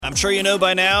I'm sure you know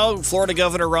by now, Florida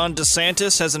Governor Ron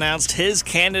DeSantis has announced his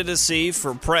candidacy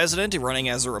for president. He's running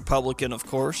as a Republican, of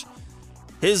course.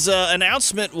 His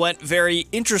announcement went very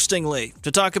interestingly.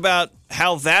 To talk about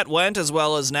how that went, as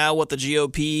well as now what the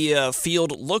GOP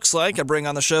field looks like, I bring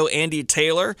on the show Andy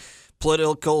Taylor,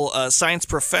 political science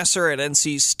professor at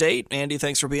NC State. Andy,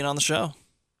 thanks for being on the show.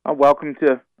 Welcome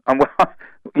to...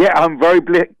 I'm very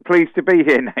pleased to be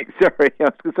here, Nate. Sorry, I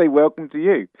was going to say welcome to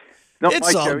you.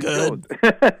 It's all good.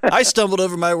 I stumbled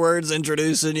over my words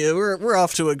introducing you. We're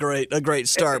off to a great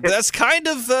start. But that's kind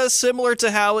of similar to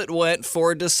how it went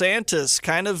for DeSantis.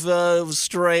 Kind of a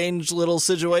strange little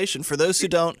situation. For those who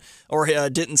don't or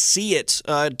didn't see it,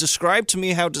 describe to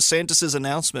me how DeSantis'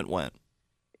 announcement went.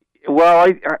 Well,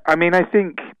 I mean, I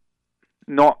think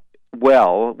not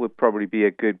well would probably be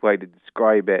a good way to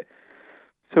describe it.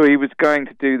 So he was going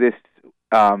to do this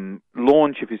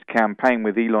launch of his campaign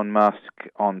with Elon Musk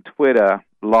on Twitter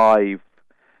live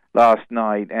last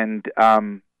night, and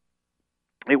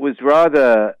it was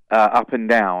rather up and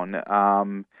down.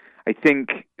 I think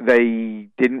they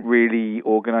didn't really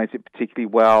organize it particularly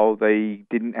well. They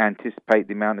didn't anticipate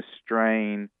the amount of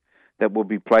strain that will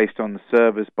be placed on the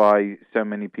servers by so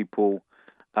many people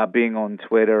being on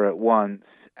Twitter at once,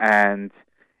 and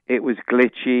it was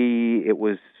glitchy.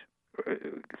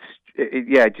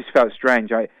 It just felt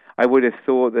strange. I would have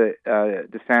thought that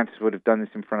DeSantis would have done this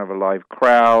in front of a live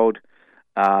crowd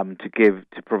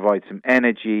to provide some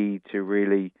energy, to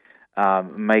really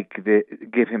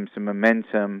give him some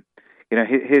momentum. You know,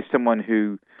 here's someone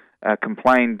who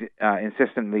complained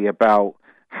insistently about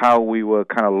how we were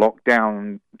kind of locked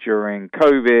down during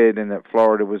COVID and that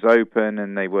Florida was open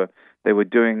and they were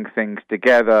doing things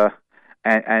together.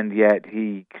 And yet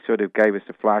he sort of gave us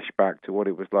a flashback to what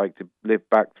it was like to live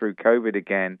back through COVID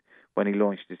again when he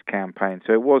launched his campaign.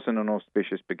 So it wasn't an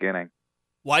auspicious beginning.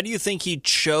 Why do you think he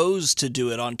chose to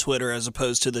do it on Twitter as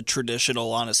opposed to the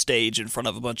traditional on a stage in front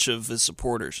of a bunch of his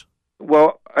supporters?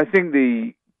 Well, I think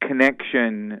the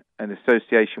connection and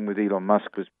association with Elon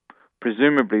Musk was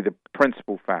presumably the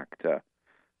principal factor.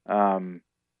 Musk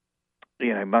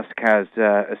has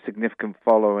a significant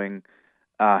following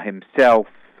himself.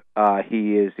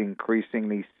 He is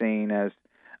increasingly seen as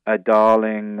a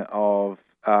darling of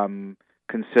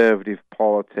conservative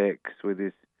politics with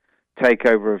his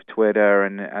takeover of Twitter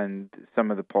and some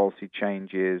of the policy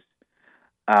changes.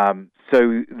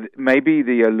 So maybe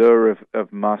the allure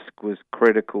of Musk was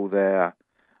critical there.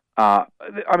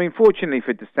 Fortunately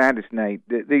for DeSantis, Nate,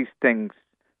 these things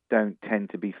don't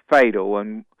tend to be fatal,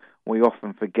 and we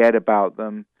often forget about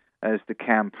them as the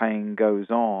campaign goes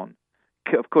on.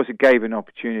 Of course, it gave an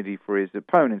opportunity for his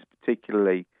opponents,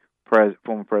 particularly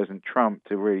former President Trump,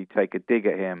 to really take a dig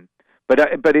at him. But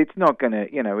it's not going to,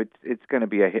 it's going to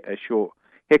be a short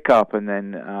hiccup, and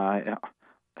then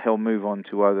he'll move on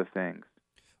to other things.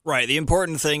 Right. The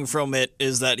important thing from it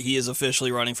is that he is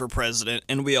officially running for president,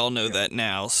 and we all know that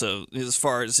now. So as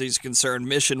far as he's concerned,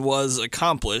 mission was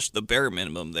accomplished, the bare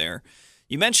minimum there.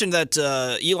 You mentioned that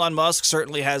Elon Musk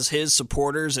certainly has his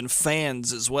supporters and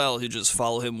fans as well who just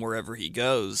follow him wherever he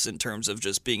goes in terms of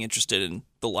just being interested in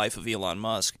the life of Elon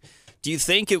Musk. Do you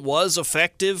think it was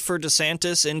effective for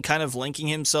DeSantis in kind of linking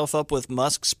himself up with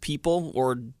Musk's people,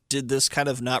 or did this kind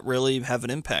of not really have an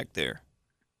impact there?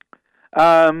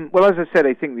 Well, as I said,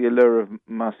 I think the allure of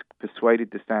Musk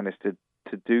persuaded DeSantis to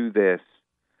do this.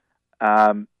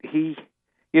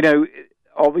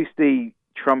 Obviously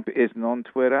Trump isn't on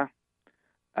Twitter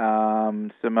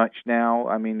so much now.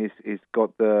 I mean, he's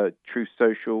got the Truth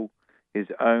Social, his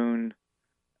own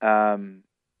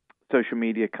social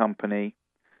media company.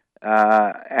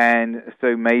 And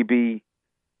so maybe,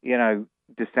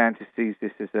 DeSantis sees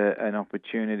this as an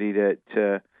opportunity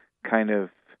to kind of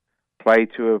play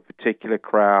to a particular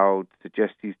crowd,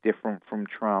 suggest he's different from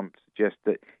Trump, suggest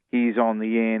that he's on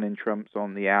the in and Trump's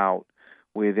on the out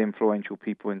with influential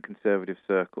people in conservative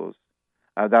circles.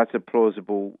 That's a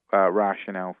plausible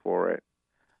rationale for it.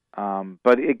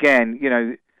 But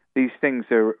again, these things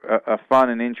are fun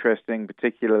and interesting,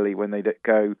 particularly when they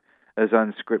go as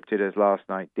unscripted as last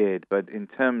night did. But in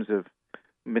terms of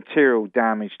material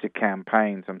damage to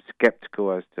campaigns, I'm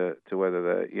skeptical as to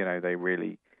whether they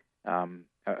really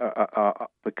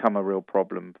become a real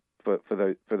problem for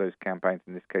those campaigns.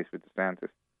 In this case, with DeSantis.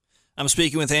 I'm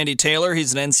speaking with Andy Taylor.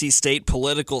 He's an NC State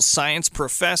political science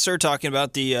professor, talking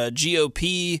about the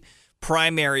GOP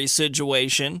primary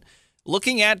situation.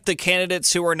 Looking at the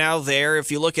candidates who are now there,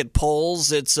 if you look at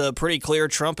polls, it's pretty clear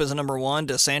Trump is a number one,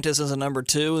 DeSantis is a number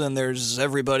two, then there's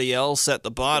everybody else at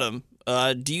the bottom.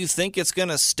 Do you think it's going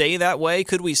to stay that way?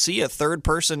 Could we see a third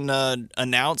person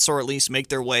announce or at least make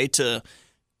their way to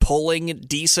polling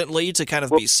decently to kind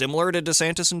of be similar to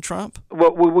DeSantis and Trump?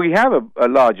 Well, we have a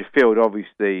larger field,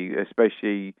 obviously,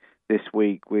 especially this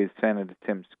week with Senator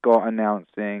Tim Scott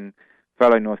announcing,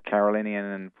 fellow North Carolinian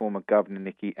and former Governor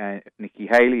Nikki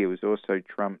Haley, who was also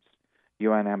Trump's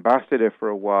UN ambassador for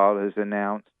a while, has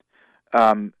announced.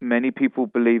 Many people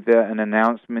believe that an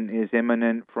announcement is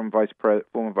imminent from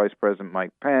former Vice President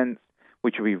Mike Pence,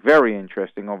 which will be very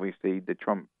interesting, obviously, the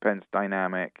Trump-Pence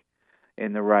dynamic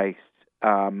in the race.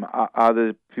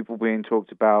 Other people being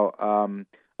talked about,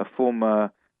 a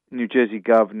former New Jersey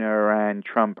governor and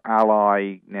Trump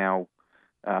ally, now,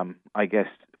 I guess,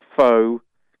 foe,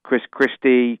 Chris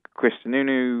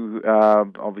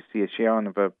Sununu, obviously a scion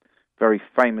of a very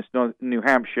famous New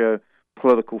Hampshire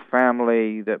political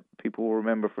family that people will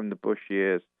remember from the Bush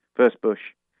years, first Bush,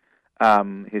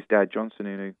 his dad John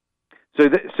Sununu.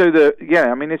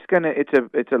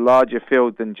 It's a larger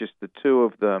field than just the two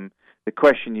of them. The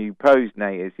question you posed,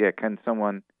 Nate, is can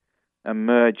someone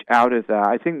emerge out of that?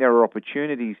 I think there are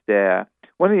opportunities there.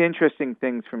 One of the interesting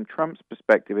things from Trump's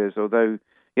perspective is, although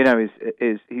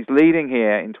is he's leading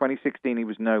here. In 2016, he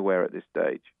was nowhere at this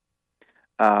stage.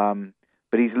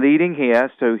 But he's leading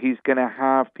here, so he's going to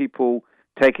have people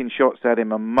taking shots at him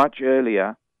much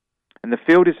earlier. And the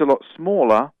field is a lot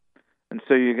smaller, and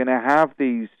so you're going to have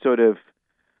these sort of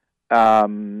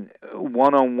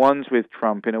one-on-ones with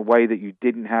Trump in a way that you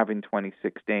didn't have in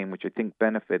 2016, which I think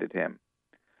benefited him.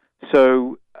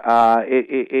 So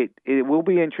it will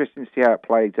be interesting to see how it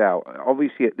plays out.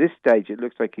 Obviously, at this stage, it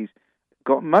looks like he's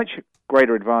got much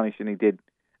greater advantage than he did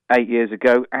 8 years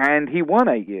ago, and he won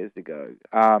 8 years ago.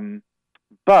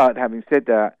 But having said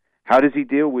that, how does he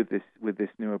deal with this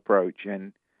new approach?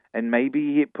 And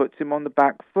maybe it puts him on the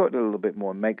back foot a little bit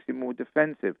more, makes him more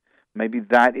defensive. Maybe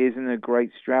that isn't a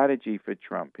great strategy for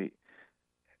Trump.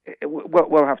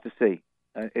 We'll have to see.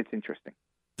 It's interesting.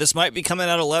 This might be coming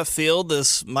out of left field.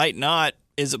 This might not.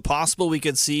 Is it possible we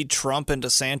could see Trump and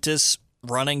DeSantis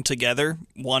running together,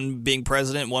 one being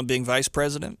president, one being vice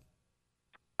president?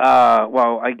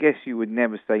 Well, I guess you would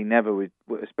never say never,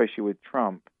 especially with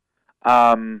Trump.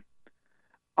 I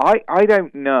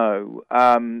don't know.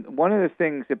 One of the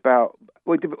things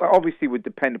obviously would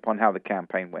depend upon how the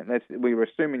campaign went. We were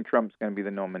assuming Trump's going to be the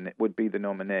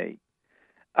nominee.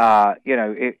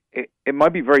 It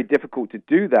might be very difficult to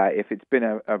do that if it's been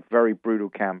a very brutal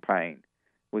campaign.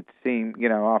 Would seem,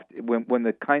 after when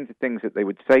the kinds of things that they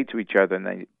would say to each other, and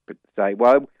they would say,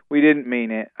 "Well, we didn't mean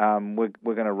it. We're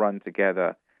going to run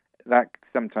together." That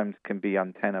sometimes can be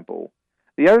untenable.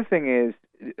 The other thing is,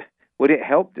 would it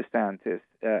help DeSantis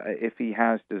if he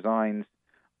has designs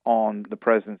on the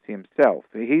presidency himself?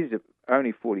 He's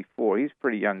only 44. He's a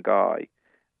pretty young guy.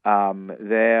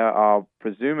 There are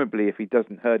presumably, if he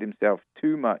doesn't hurt himself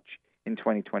too much in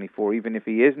 2024, even if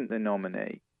he isn't the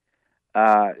nominee,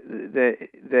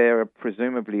 there are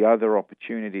presumably other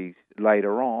opportunities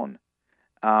later on,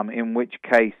 in which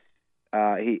case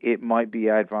it might be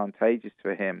advantageous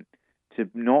for him to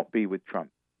not be with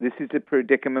Trump. This is a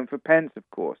predicament for Pence, of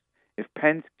course. If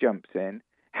Pence jumps in,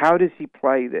 how does he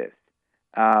play this?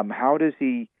 What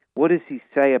does he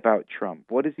say about Trump?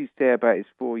 What does he say about his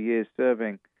 4 years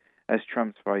serving as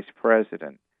Trump's vice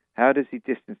president? How does he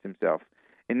distance himself?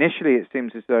 Initially, it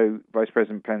seems as though Vice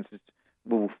President Pence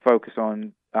will focus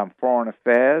on foreign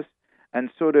affairs and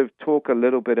sort of talk a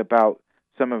little bit about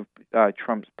some of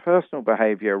Trump's personal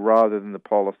behavior rather than the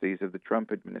policies of the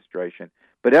Trump administration.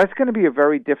 But that's going to be a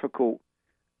very difficult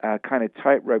kind of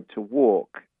tightrope to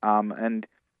walk, and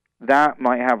that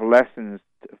might have lessons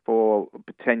for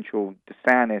potential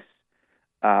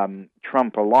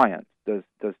DeSantis-Trump alliance. Does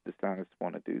DeSantis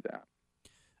want to do that?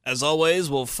 As always,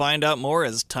 we'll find out more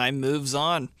as time moves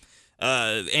on.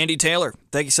 Andy Taylor,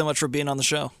 thank you so much for being on the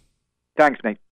show. Thanks, Nate.